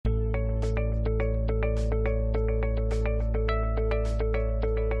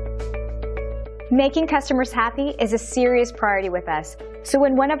Making customers happy is a serious priority with us. So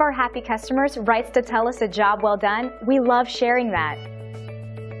when one of our happy customers writes to tell us a job well done, we love sharing that.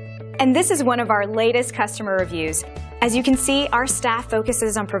 And this is one of our latest customer reviews. As you can see, our staff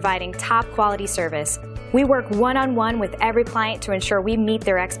focuses on providing top quality service. We work one-on-one with every client to ensure we meet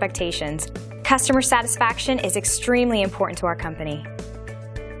their expectations. Customer satisfaction is extremely important to our company.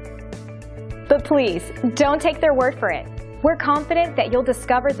 But please, don't take their word for it. We're confident that you'll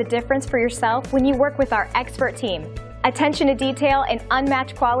discover the difference for yourself when you work with our expert team. Attention to detail and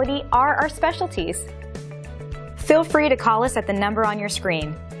unmatched quality are our specialties. Feel free to call us at the number on your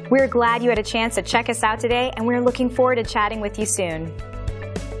screen. We're glad you had a chance to check us out today, and we're looking forward to chatting with you soon.